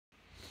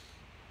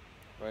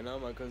Right now,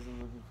 my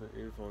cousin's looking for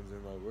earphones,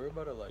 and like we're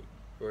about to like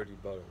already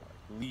about to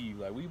like leave.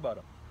 Like we about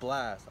to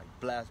blast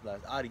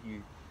out of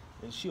here.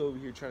 And she over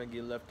here trying to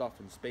get left off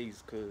in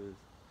space, cause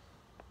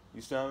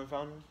you still haven't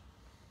found them.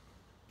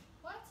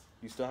 What?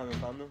 You still haven't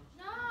found them?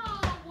 No.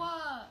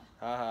 What?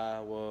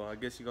 Haha. Well, I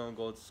guess you're gonna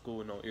go to school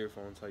with no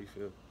earphones. How you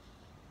feel?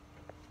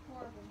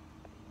 Horrible.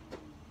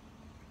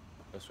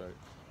 That's right.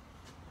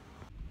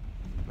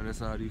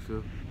 Vanessa, how do you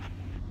feel?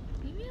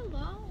 Leave me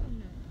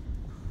alone.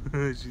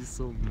 She's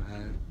so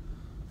mad.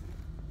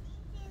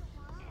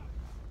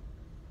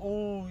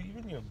 Oh,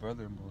 even your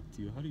brother mocked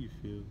you. How do you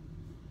feel?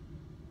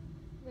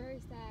 Very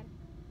sad.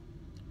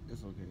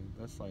 It's okay.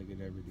 That's like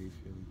an everyday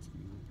feeling to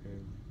you,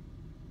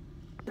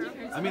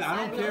 apparently. I mean, I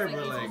don't care,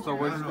 but like... So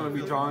we're just going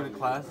to be drawing in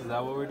class? Is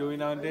that what we're doing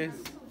nowadays?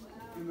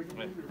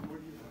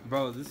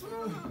 Bro,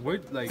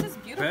 we're like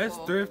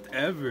best thrift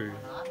ever.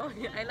 Oh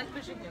yeah, I like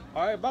pushing him.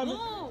 Alright, bye.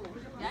 Move!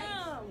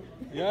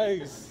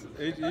 Yikes.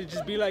 It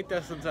just be like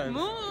that sometimes.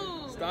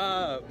 Move!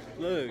 Stop.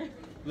 Look.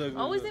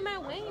 Always in my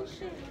way and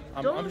shit.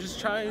 I'm just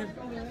trying.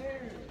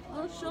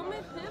 Don't show me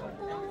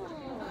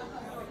pimple.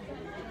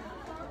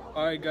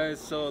 Alright guys,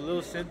 so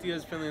little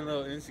Cynthia's feeling a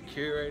little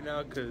insecure right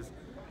now because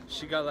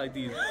she got like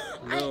these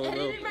little... I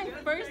edited my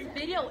first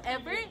video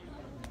ever.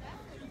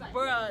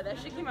 Bruh, that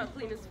shit came out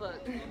clean as fuck.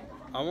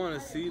 I want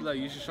to see, like,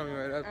 you should show me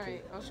right after.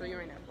 Alright, I'll show you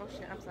right now. Oh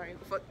shit, I'm sorry.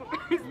 Fuck.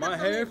 My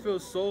hair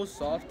feels so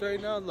soft right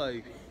now,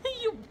 like...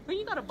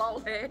 you got a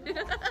bald head.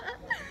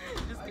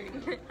 Just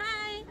kidding.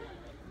 Hi,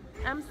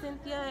 I'm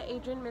Cynthia.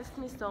 Adrian missed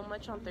me so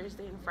much on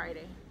Thursday and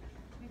Friday.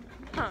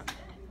 Huh.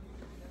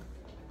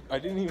 I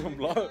didn't even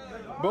block.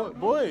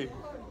 Boy.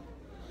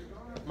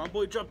 My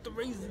boy dropped the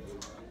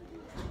raisins.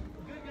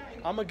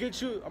 I'm gonna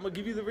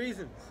give you the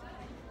raisins.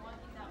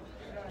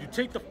 You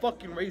take the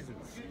fucking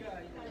raisins.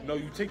 No,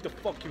 you take the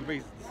fucking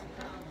raisins.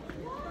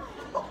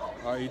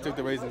 Alright, you took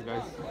the raisins,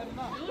 guys.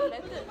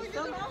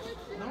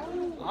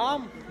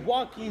 I'm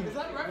walking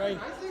right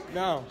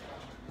now.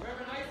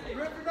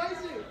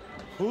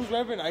 Who's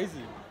Reverend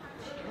Isaac?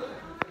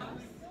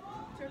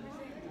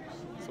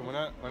 So we're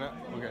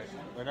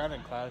not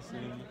in class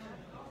anymore.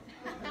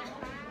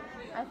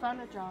 I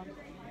found a job.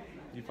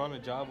 You found a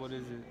job? What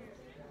is it?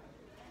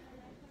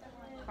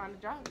 Found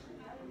a job.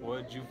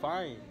 What'd you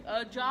find?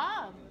 A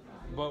job.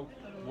 But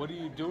what are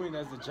you doing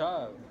as a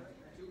job?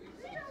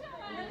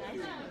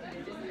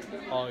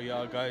 Oh,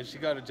 y'all guys, she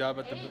got a job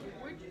at the...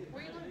 Where you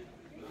going?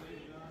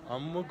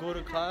 I'm gonna go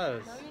to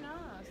class. No, you're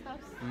not. Stop.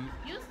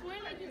 You swear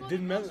like you go Did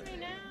to Mel- class right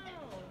now.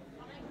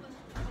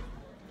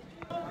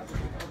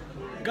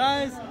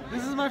 Guys,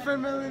 this is my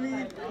friend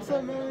Melanie. What's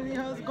up, Melanie?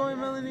 How's it going,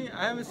 Melanie?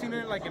 I haven't seen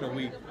her in like a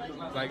week.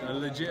 Like a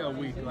legit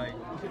week. Like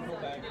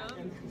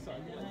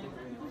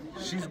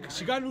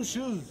she got new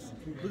shoes.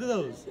 Look at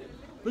those.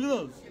 Look at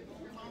those.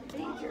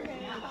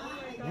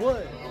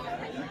 What?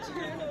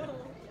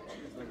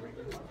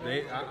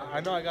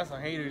 I know I got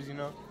some haters, you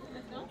know.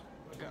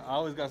 I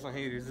always got some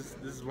haters.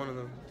 This is one of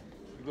them.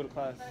 You go to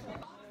class.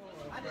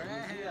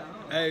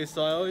 Hey,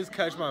 so I always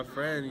catch my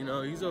friend, you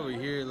know, he's over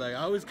here. Like, I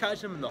always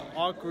catch him in the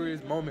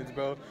awkwardest moments,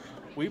 bro.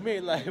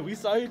 We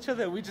saw each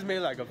other and we just made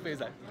like a face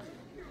like.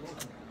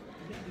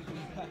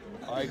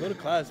 Alright, go to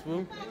class,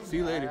 fool. See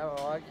you later. I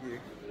don't like you.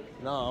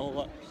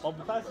 No, I'll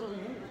be class over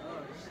here.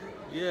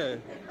 Yeah.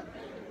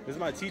 This is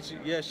my teacher.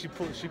 Yeah, she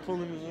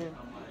pulling me in.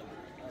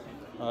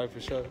 Alright,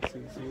 for sure. See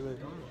you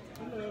later.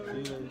 See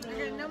you later.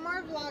 Okay, no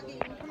more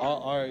vlogging.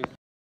 Alright.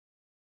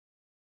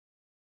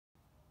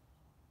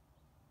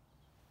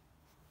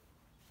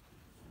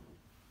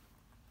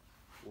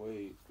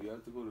 Wait, you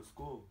have to go to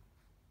school.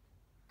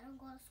 I don't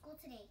go to school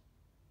today.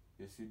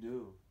 Yes, you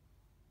do.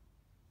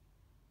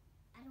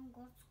 I don't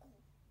go to school.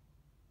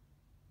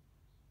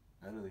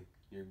 Natalie,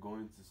 you're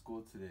going to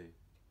school today.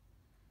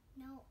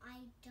 No, I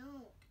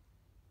don't.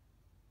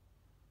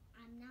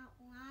 I'm not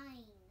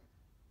lying.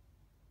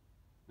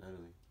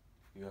 Natalie,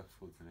 you got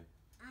school today.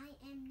 I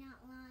am not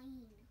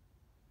lying.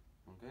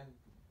 Okay.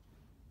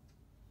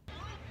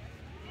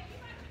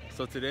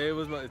 So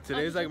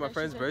today's like my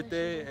friend's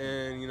birthday,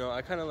 and you know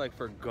I kind of like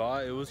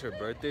forgot it was her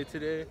birthday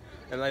today,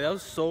 and like that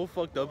was so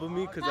fucked up of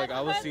me because like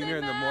I was seeing her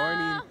in the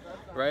morning,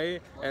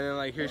 right? And then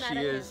like here she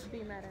is,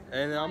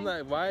 and I'm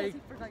like, why?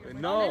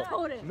 No,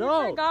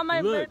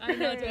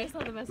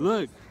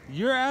 look,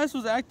 your ass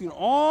was acting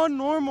all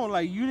normal,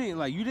 like you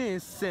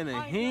didn't send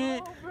a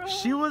hint.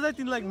 She was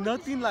acting like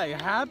nothing like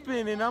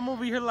happened, and I'm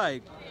over here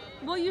like.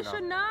 Well, you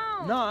should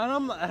know. No, and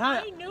I'm like,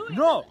 I knew.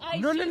 No,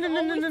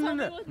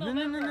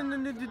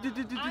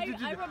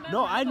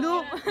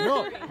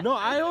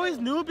 I always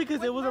knew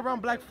because it was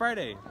around Black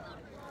Friday.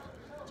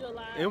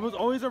 July. It was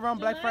always around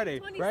Black Friday,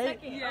 right?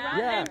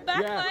 Yeah.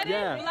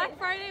 Black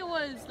Friday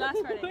was last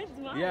Friday.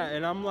 Yeah,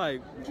 and I'm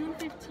like, June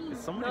 15th.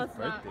 it's somebody's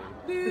birthday.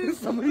 It's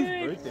somebody's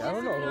birthday. I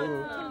don't know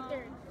who.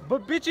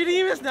 But bitch, you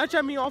didn't even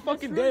Snapchat me all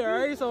fucking day,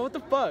 alright? So what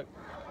the fuck?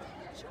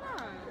 Shut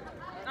up.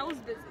 I was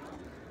busy.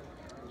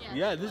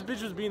 Yeah, this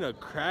bitch was being a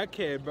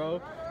crackhead,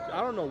 bro.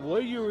 I don't know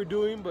what you were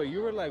doing, but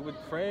you were like with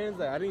friends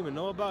that I didn't even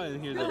know about,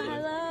 and here's like.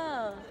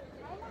 Hello.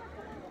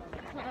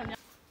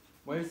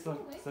 Wait, so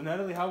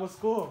Natalie, how was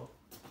school?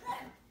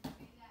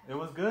 It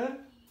was good?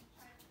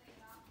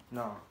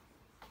 No.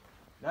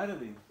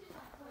 Natalie.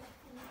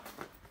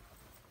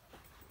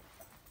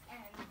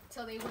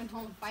 So they went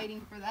home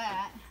fighting for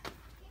that.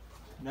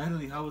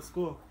 Natalie, how was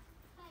school?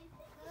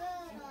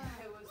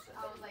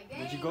 I was like,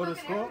 Did you go to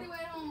school? Everybody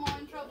went home all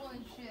in trouble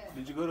and shit.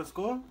 Did you go to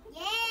school?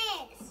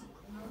 Yes.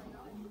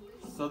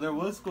 So there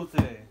was school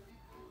today.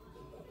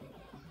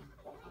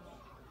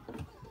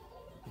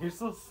 You're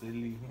so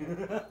silly.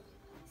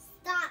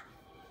 Stop.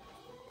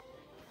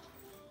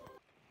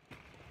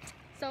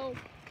 So,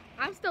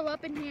 I'm still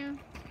up in here.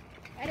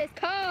 And it's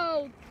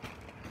cold.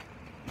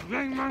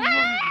 Hey,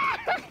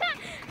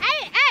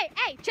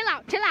 chill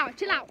out.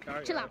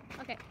 Alright.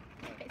 Okay,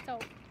 so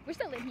we're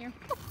still in here.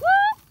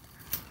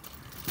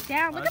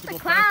 Damn, look at the go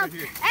clouds.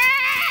 faster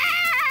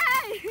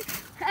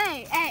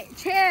Hey,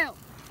 chill.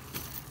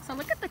 So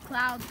look at the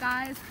clouds,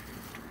 guys.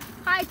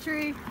 Hi,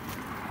 tree.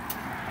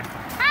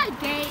 Hi,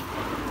 gate.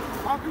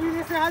 How come you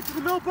didn't say hi to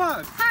the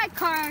mailbox? Hi,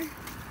 car.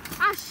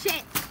 Oh,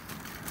 shit.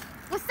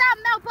 What's up,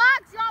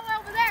 mailbox? Y'all way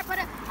over there, but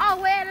oh,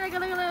 wait.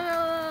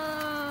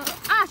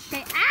 Oh,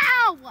 shit.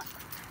 Ow.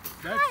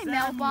 That's Hi, Sammy.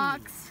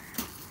 mailbox.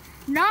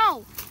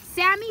 No,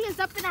 Sammy is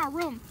up in our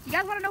room. You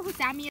guys want to know who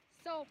Sammy is?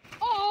 So,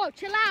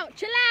 chill out.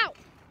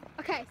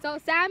 Okay, so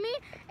Sammy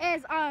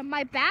is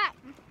my bat,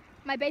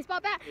 my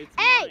baseball bat. It's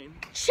hey, mine.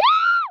 chill.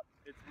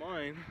 It's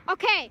mine.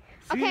 Okay.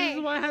 See, this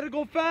is why I had to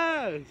go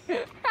fast.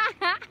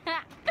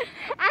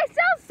 I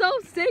sound so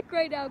sick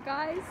right now,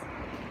 guys.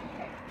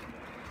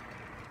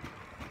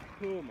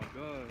 Oh my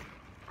god.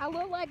 I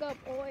look like a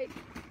boy.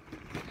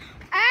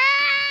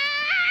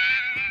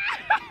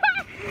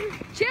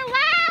 Chill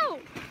out.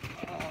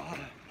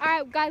 All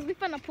right, guys, we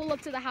finna pull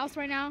up to the house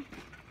right now.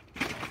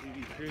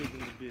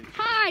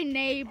 Hi,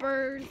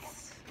 neighbors.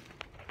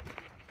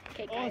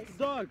 Okay, Oh, guys. it's the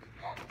dog.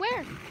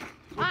 Where?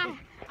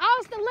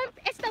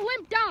 It's the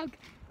limp dog.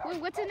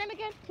 What's his name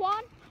again?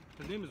 Juan?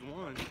 His name is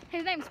Juan.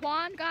 His name's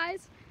Juan,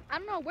 guys. I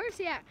don't know, where's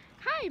he at?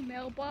 Hi,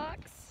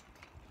 mailbox.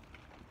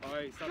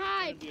 Alright, stop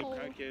Hi, trying to be a Cole.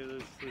 crackhead.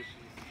 Let's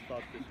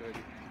stop this already.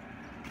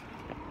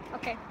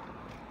 Okay.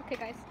 Okay,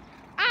 guys.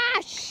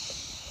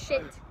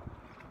 Shit.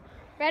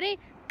 Ready?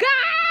 Go!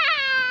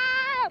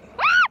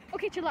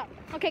 Okay, chill out.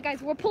 Okay,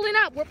 guys, we're pulling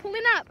up.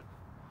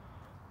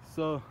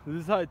 So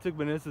this is how I took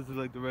Vanessa to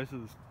like the rest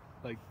of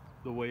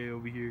the way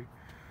over here,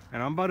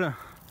 and I'm about to.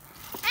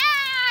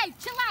 Hey,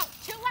 chill out.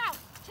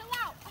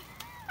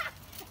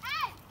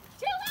 Hey,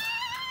 chill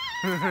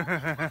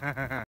out.